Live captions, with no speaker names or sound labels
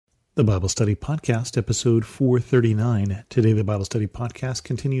The Bible Study Podcast, episode 439. Today, the Bible Study Podcast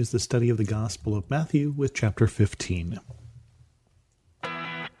continues the study of the Gospel of Matthew with chapter 15.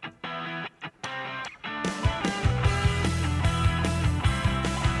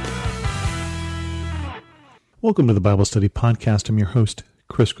 Welcome to the Bible Study Podcast. I'm your host,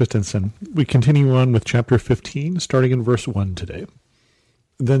 Chris Christensen. We continue on with chapter 15, starting in verse 1 today.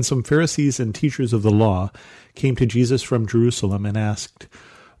 Then some Pharisees and teachers of the law came to Jesus from Jerusalem and asked,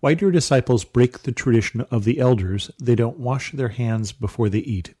 "Why do your disciples break the tradition of the elders? They don't wash their hands before they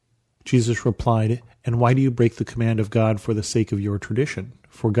eat." Jesus replied, "And why do you break the command of God for the sake of your tradition?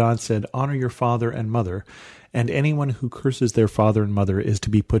 For God said, 'Honor your father and mother,' and anyone who curses their father and mother is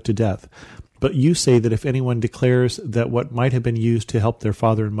to be put to death. But you say that if anyone declares that what might have been used to help their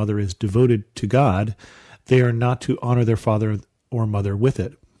father and mother is devoted to God, they are not to honor their father or mother with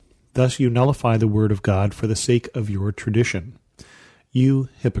it. Thus you nullify the word of God for the sake of your tradition. You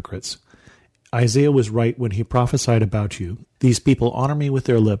hypocrites! Isaiah was right when he prophesied about you. These people honor me with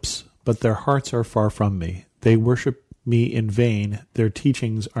their lips, but their hearts are far from me. They worship me in vain. Their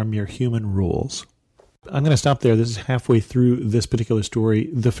teachings are mere human rules." I'm going to stop there. This is halfway through this particular story.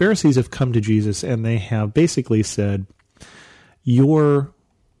 The Pharisees have come to Jesus and they have basically said, "Your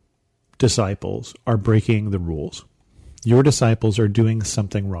disciples are breaking the rules. Your disciples are doing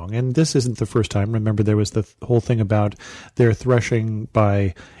something wrong." And this isn't the first time. Remember, there was the whole thing about their threshing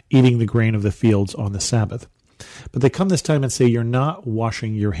by eating the grain of the fields on the Sabbath. But they come this time and say, "You're not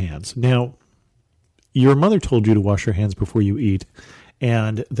washing your hands." Now, your mother told you to wash your hands before you eat,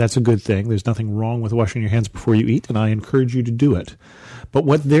 and that's a good thing. There's nothing wrong with washing your hands before you eat, and I encourage you to do it. But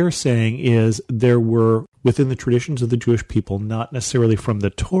what they're saying is there were, within the traditions of the Jewish people, not necessarily from the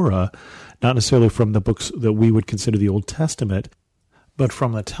Torah, not necessarily from the books that we would consider the Old Testament, but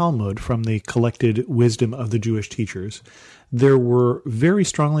from the Talmud, from the collected wisdom of the Jewish teachers, there were very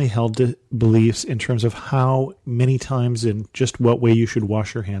strongly held beliefs in terms of how many times and just what way you should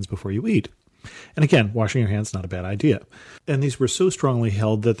wash your hands before you eat. And again, washing your hands is not a bad idea. And these were so strongly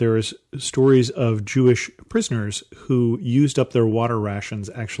held that there is stories of Jewish prisoners who used up their water rations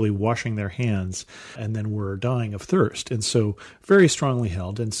actually washing their hands and then were dying of thirst. And so very strongly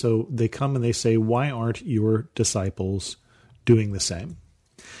held. And so they come and they say, "Why aren't your disciples doing the same?"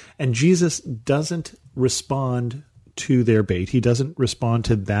 And Jesus doesn't respond to their bait. He doesn't respond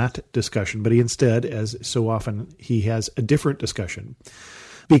to that discussion, but he instead, as so often, he has a different discussion.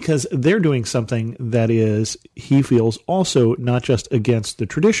 Because they're doing something that is, he feels, also not just against the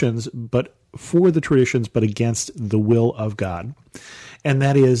traditions, but for the traditions, but against the will of God. And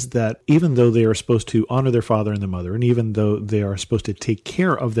that is that even though they are supposed to honor their father and their mother, and even though they are supposed to take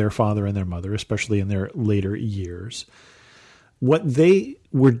care of their father and their mother, especially in their later years, what they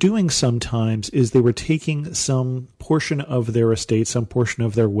were doing sometimes is they were taking some portion of their estate, some portion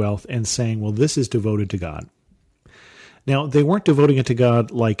of their wealth, and saying, well, this is devoted to God. Now, they weren't devoting it to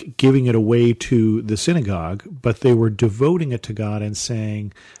God like giving it away to the synagogue, but they were devoting it to God and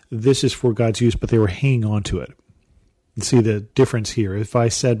saying, this is for God's use, but they were hanging on to it. You see the difference here. If I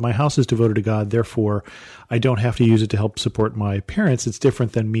said, my house is devoted to God, therefore I don't have to use it to help support my parents, it's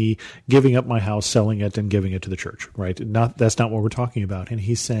different than me giving up my house, selling it, and giving it to the church, right? That's not what we're talking about. And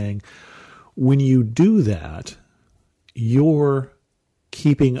he's saying, when you do that, you're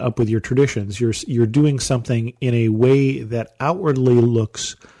keeping up with your traditions. You're doing something in a way that outwardly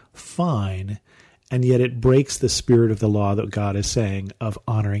looks fine, and yet it breaks the spirit of the law that God is saying of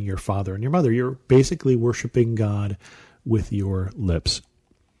honoring your father and your mother. You're basically worshiping God with your lips.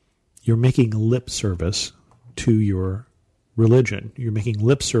 You're making lip service to your religion. You're making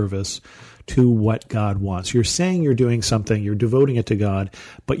lip service to what God wants. You're saying you're doing something, you're devoting it to God,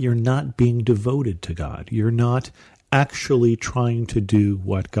 but you're not being devoted to God. You're not actually trying to do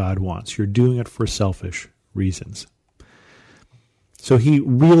what God wants. You're doing it for selfish reasons. So he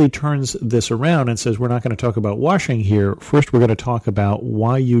really turns this around and says, we're not going to talk about washing here. First, we're going to talk about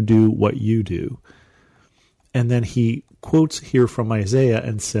why you do what you do. And then he quotes here from Isaiah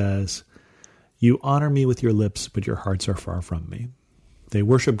and says, "You honor me with your lips, but your hearts are far from me. They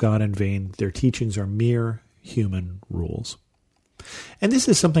worship God in vain. Their teachings are mere human rules." And this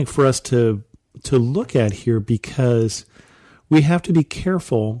is something for us to look at here, because we have to be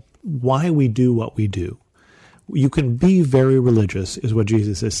careful why we do what we do. You can be very religious, is what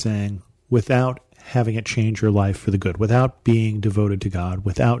Jesus is saying, without having it change your life for the good, without being devoted to God,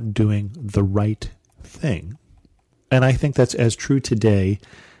 without doing the right thing. And I think that's as true today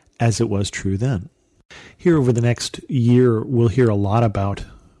as it was true then. Here over the next year, we'll hear a lot about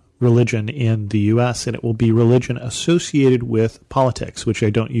religion in the U.S., and it will be religion associated with politics, which I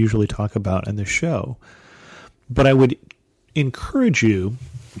don't usually talk about in this show. But I would encourage you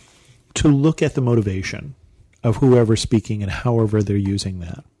to look at the motivation of whoever's speaking and however they're using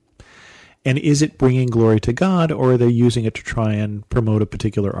that. And is it bringing glory to God, or are they using it to try and promote a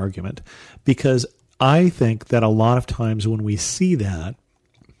particular argument? Because I think that a lot of times when we see that,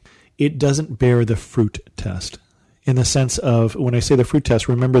 it doesn't bear the fruit test. In the sense of, when I say the fruit test,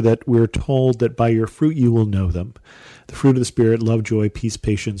 remember that we're told that by your fruit you will know them. The fruit of the Spirit: love, joy, peace,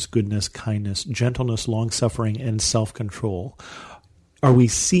 patience, goodness, kindness, gentleness, long-suffering, and self-control. Are we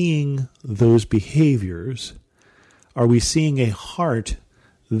seeing those behaviors? Are we seeing a heart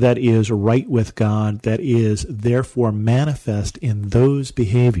that is right with God, that is therefore manifest in those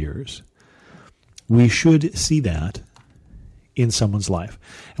behaviors? We should see that in someone's life.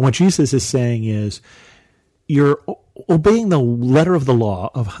 And what Jesus is saying is, you're obeying the letter of the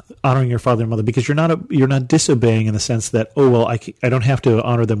law of honoring your father and mother, because you're not disobeying in the sense that, oh, well, I don't have to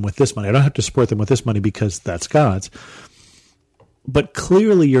honor them with this money. I don't have to support them with this money because that's God's. But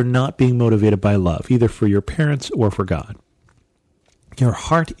clearly you're not being motivated by love, either for your parents or for God. Your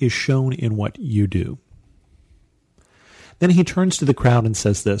heart is shown in what you do. Then he turns to the crowd and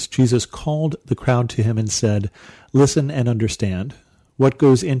says this. Jesus called the crowd to him and said, "Listen and understand. What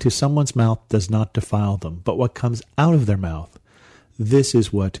goes into someone's mouth does not defile them, but what comes out of their mouth, this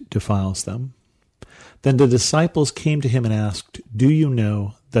is what defiles them." Then the disciples came to him and asked, "Do you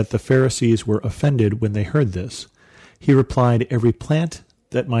know that the Pharisees were offended when they heard this?" He replied, "Every plant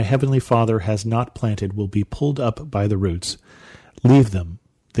that my heavenly Father has not planted will be pulled up by the roots. Leave them.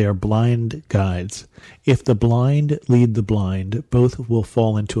 They are blind guides. If the blind lead the blind, both will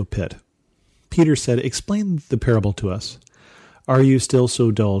fall into a pit." Peter said, "Explain the parable to us." "Are you still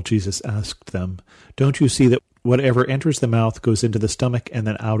so dull?" Jesus asked them. "Don't you see that whatever enters the mouth goes into the stomach and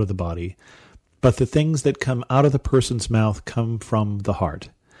then out of the body? But the things that come out of the person's mouth come from the heart,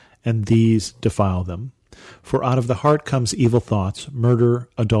 and these defile them. For out of the heart comes evil thoughts, murder,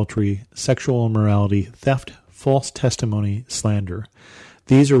 adultery, sexual immorality, theft, false testimony, slander.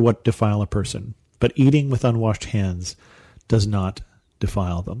 These are what defile a person, but eating with unwashed hands does not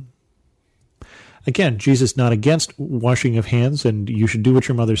defile them." Again, Jesus is not against washing of hands, and you should do what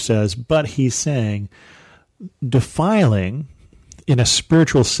your mother says, but he's saying defiling, in a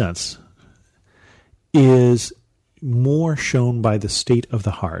spiritual sense, is more shown by the state of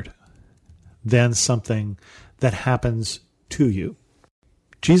the heart than something that happens to you.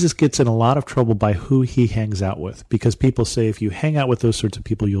 Jesus gets in a lot of trouble by who he hangs out with, because people say if you hang out with those sorts of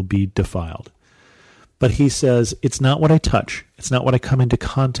people, you'll be defiled. But he says, it's not what I touch. It's not what I come into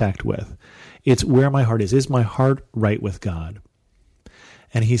contact with. It's where my heart is. Is my heart right with God?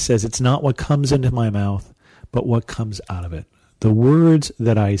 And he says, it's not what comes into my mouth, but what comes out of it. The words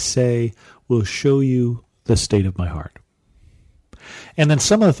that I say will show you the state of my heart. And then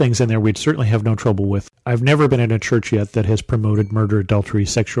some of the things in there we'd certainly have no trouble with. I've never been in a church yet that has promoted murder, adultery,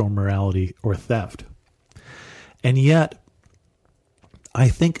 sexual immorality, or theft. And yet, I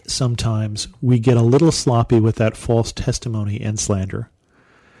think sometimes we get a little sloppy with that false testimony and slander.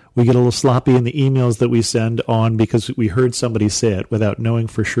 We get a little sloppy in the emails that we send on because we heard somebody say it without knowing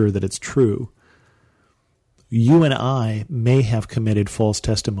for sure that it's true. You and I may have committed false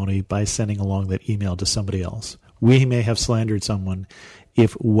testimony by sending along that email to somebody else. We may have slandered someone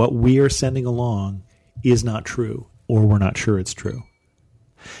if what we are sending along is not true, or we're not sure it's true.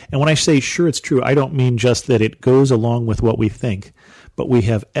 And when I say sure it's true, I don't mean just that it goes along with what we think, but we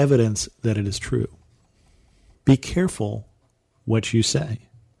have evidence that it is true. Be careful what you say.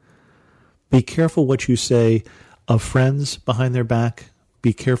 Be careful what you say of friends behind their back.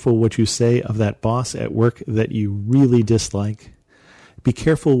 Be careful what you say of that boss at work that you really dislike. Be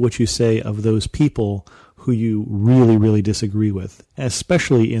careful what you say of those people who you really, really disagree with,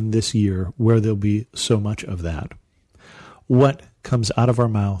 especially in this year where there'll be so much of that. What comes out of our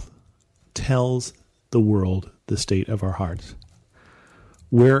mouth tells the world the state of our hearts.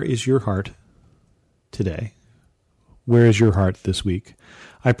 Where is your heart today? Where is your heart this week?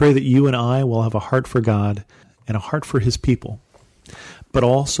 I pray that you and I will have a heart for God and a heart for his people, but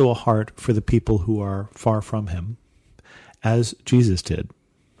also a heart for the people who are far from him, as Jesus did.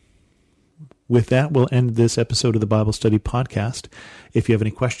 With that, we'll end this episode of the Bible Study Podcast. If you have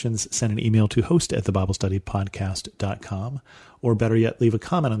any questions, send an email to host@thebiblestudypodcast.com, or better yet, leave a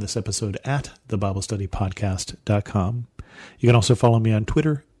comment on this episode at thebiblestudypodcast.com. You can also follow me on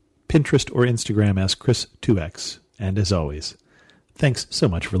Twitter, Pinterest, or Instagram as Chris2X. And as always, thanks so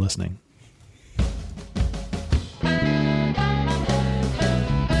much for listening.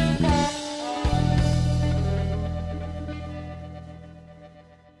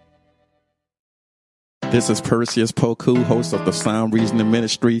 This is Perseus Poku, host of the Sound Reasoning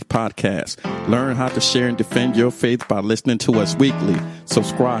Ministry podcast. Learn how to share and defend your faith by listening to us weekly.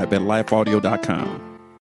 Subscribe at lifeaudio.com.